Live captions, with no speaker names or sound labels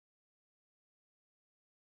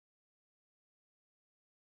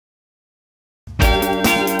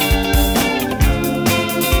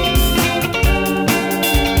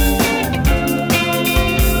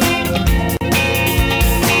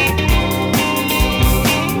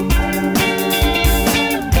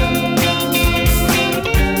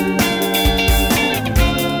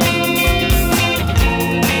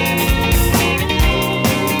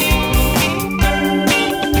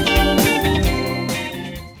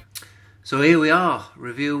So here we are,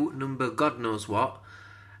 review number God knows what,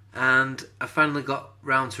 and I finally got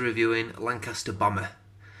round to reviewing Lancaster Bomber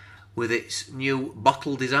with its new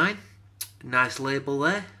bottle design. Nice label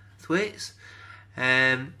there, thwaits.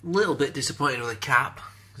 Little bit disappointed with the cap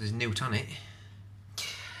because there's newt on it.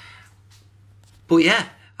 But yeah,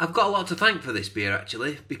 I've got a lot to thank for this beer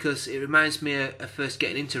actually, because it reminds me of first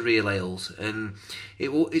getting into real ales, and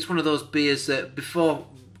it's one of those beers that before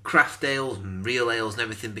craft ales and real ales and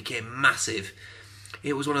everything became massive,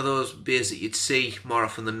 it was one of those beers that you'd see more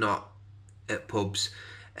often than not at pubs,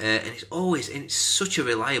 and it's such a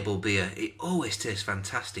reliable beer. It always tastes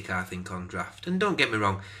fantastic, I think, on draft. And don't get me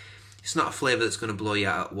wrong, it's not a flavour that's going to blow you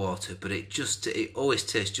out of water, but it always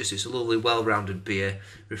tastes it's a lovely, well-rounded beer,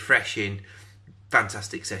 refreshing,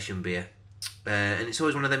 fantastic session beer. And it's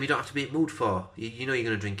always one of them you don't have to be in mood for. You know you're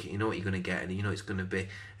going to drink it, you know what you're going to get, and you know it's going to be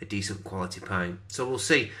a decent quality pint. So we'll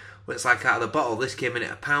see what it's like out of the bottle. This came in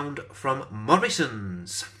at £1 from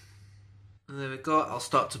Morrison's. And there we go, I'll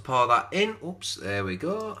start to pour that in. Oops, there we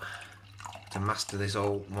go. To master this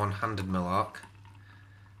old one-handed malark.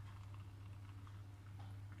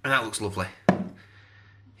 And that looks lovely.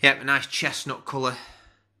 Yep, a nice chestnut colour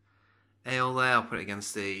ale there. I'll put it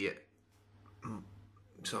against the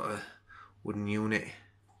sort of wooden unit.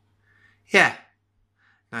 Yeah,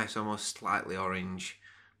 nice, almost slightly orange.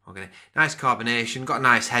 Okay, nice carbonation. Got a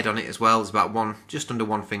nice head on it as well. There's about just under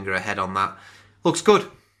one finger ahead on that. Looks good.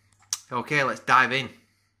 Okay, let's dive in.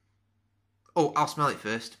 Oh, I'll smell it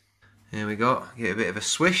first. Here we go. Get a bit of a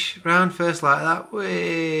swish round first like that.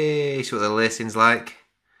 Whee! See what the lacing's like.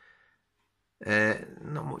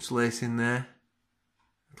 Not much lacing there.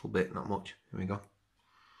 A little bit, not much. Here we go.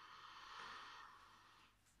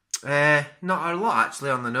 Not a lot actually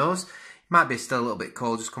on the nose. It might be still a little bit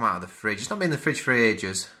cold, just come out of the fridge. It's not been in the fridge for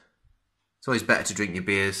ages. It's always better to drink your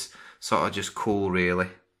beers sort of just cool, really.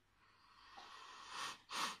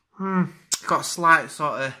 It's got a slight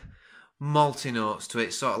sort of malty notes to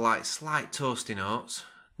it, sort of like slight toasty notes.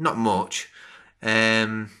 Not much.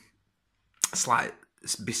 Slight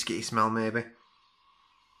biscuity smell maybe.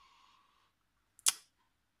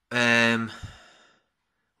 A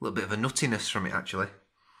little bit of a nuttiness from it actually.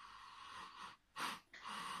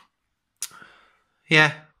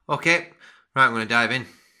 Yeah, okay. Right, I'm going to dive in.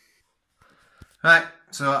 Right,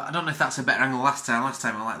 so I don't know if that's a better angle last time. Last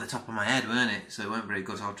time I liked the top of my head, weren't it? So it weren't very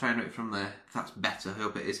good. So I'll try and do it from there. If that's better, I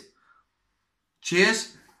hope it is.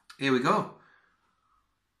 Cheers. Here we go.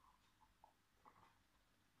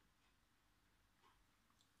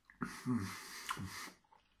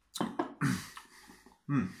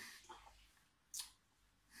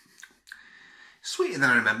 Sweeter than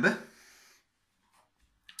I remember.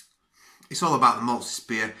 It's all about the malts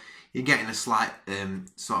beer. You're getting a slight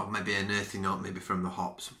sort of maybe an earthy note maybe from the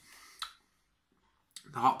hops.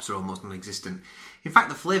 The hops are almost non-existent. In fact,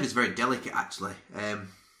 the flavour is very delicate actually. I'm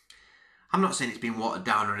not saying it's been watered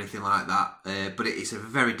down or anything like that, but it's a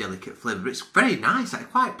very delicate flavour. It's very nice, like,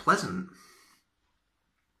 quite pleasant.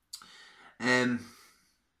 Not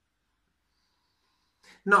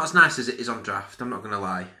as nice as it is on draft, I'm not going to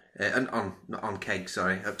lie. Not on keg,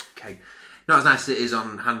 sorry. Keg. Not as nice as it is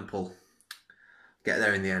on hand pull. Get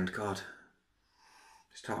there in the end, God.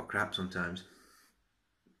 Just talk crap sometimes.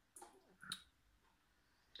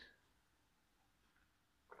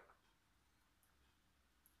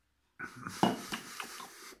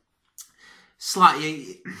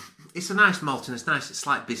 Slightly, it's a nice maltiness, nice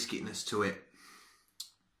slight biscuitness to it.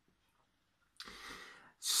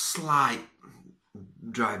 Slight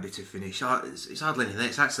dry bitter finish. It's hardly anything.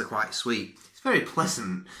 It's actually quite sweet. It's very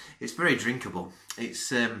pleasant. It's very drinkable.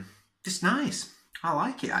 It's just nice. I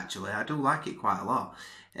like it actually. I do like it quite a lot.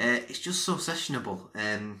 It's just so sessionable.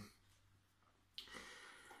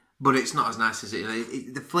 But it's not as nice as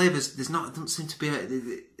it. The flavours, doesn't seem to be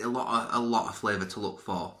a lot of flavour to look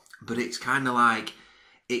for. But it's kind of like,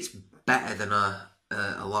 it's better than a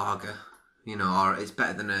lager, you know, or it's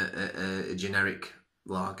better than a generic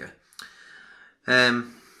lager. So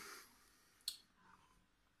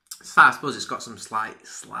I suppose it's got some slight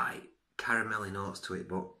caramelly notes to it,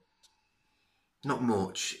 but not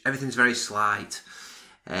much. Everything's very slight,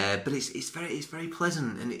 but it's very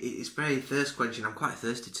pleasant, and it's very thirst quenching. I'm quite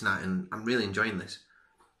thirsty tonight, and I'm really enjoying this.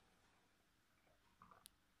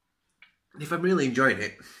 And if I'm really enjoying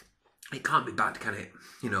it, it can't be bad, can it?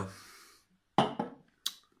 You know. I'm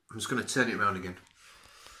just going to turn it around again.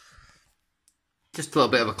 Just a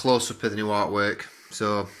little bit of a close-up of the new artwork.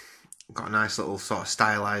 So, got a nice little sort of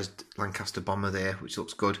stylised Lancaster Bomber there, which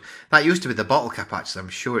looks good. That used to be the bottle cap, actually. I'm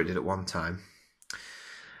sure it did at one time.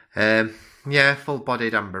 Yeah,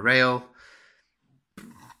 full-bodied amber ale.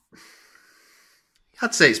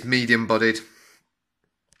 I'd say it's medium-bodied.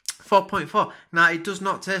 4.4. Now, it does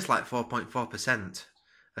not taste like 4.4%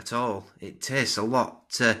 at all. It tastes a lot.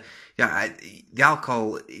 The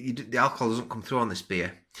alcohol doesn't come through on this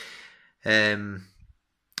beer. So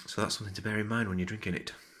that's something to bear in mind when you're drinking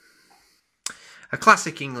it. A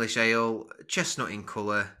classic English ale, chestnut in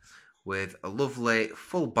colour, with a lovely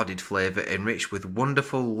full-bodied flavour enriched with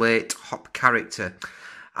wonderful late hop character.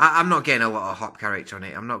 I'm not getting a lot of hop character on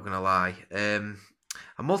it, I'm not going to lie.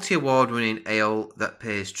 A multi-award winning ale that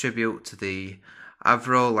pays tribute to the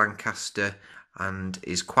Avro Lancaster and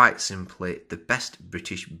is quite simply the best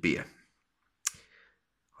British beer.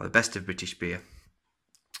 Or the best of British beer.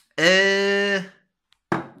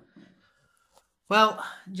 Well,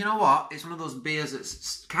 do you know what? It's one of those beers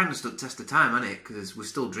that's kind of stood test of time, hasn't it? Because we're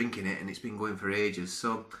still drinking it and it's been going for ages.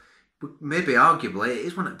 So maybe arguably it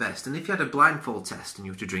is one at best. And if you had a blindfold test and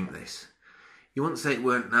you were to drink this, you wouldn't say it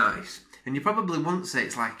weren't nice. And you probably wouldn't say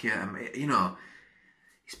it's like, you know,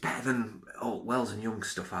 it's better than Old Wells and Young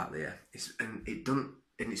stuff out there. It's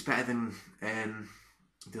better than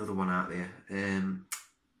the other one out there,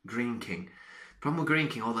 Green King. Problem with Green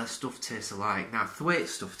King, all their stuff tastes alike. Now,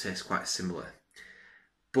 Thwaite's stuff tastes quite similar,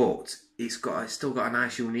 but it's still got a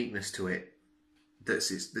nice uniqueness to it.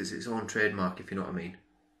 That's its own trademark, if you know what I mean.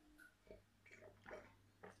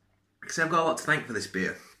 Because I've got a lot to thank for this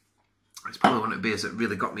beer. It's probably one of the beers that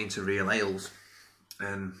really got me into real ales,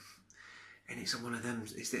 and it's one of them.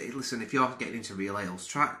 Listen, if you're getting into real ales,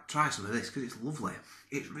 try some of this because it's lovely.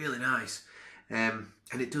 It's really nice, and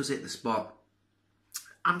it does hit the spot.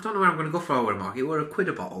 I don't know where I'm going to go for our market. We're £1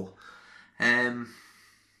 a bottle. I'm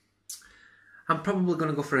probably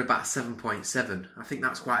going to go for about 7.7. I think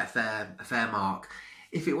that's quite a fair mark.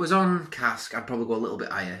 If it was on cask, I'd probably go a little bit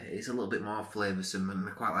higher. It's a little bit more flavoursome, and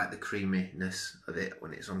I quite like the creaminess of it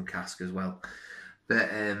when it's on cask as well. But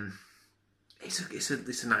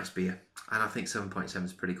it's a nice beer, and I think 7.7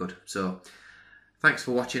 is pretty good. So thanks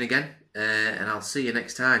for watching again, and I'll see you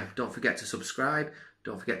next time. Don't forget to subscribe.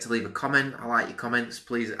 Don't forget to leave a comment. I like your comments.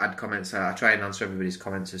 Please add comments. I try and answer everybody's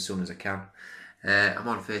comments as soon as I can. I'm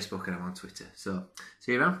on Facebook and I'm on Twitter. So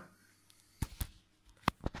see you around.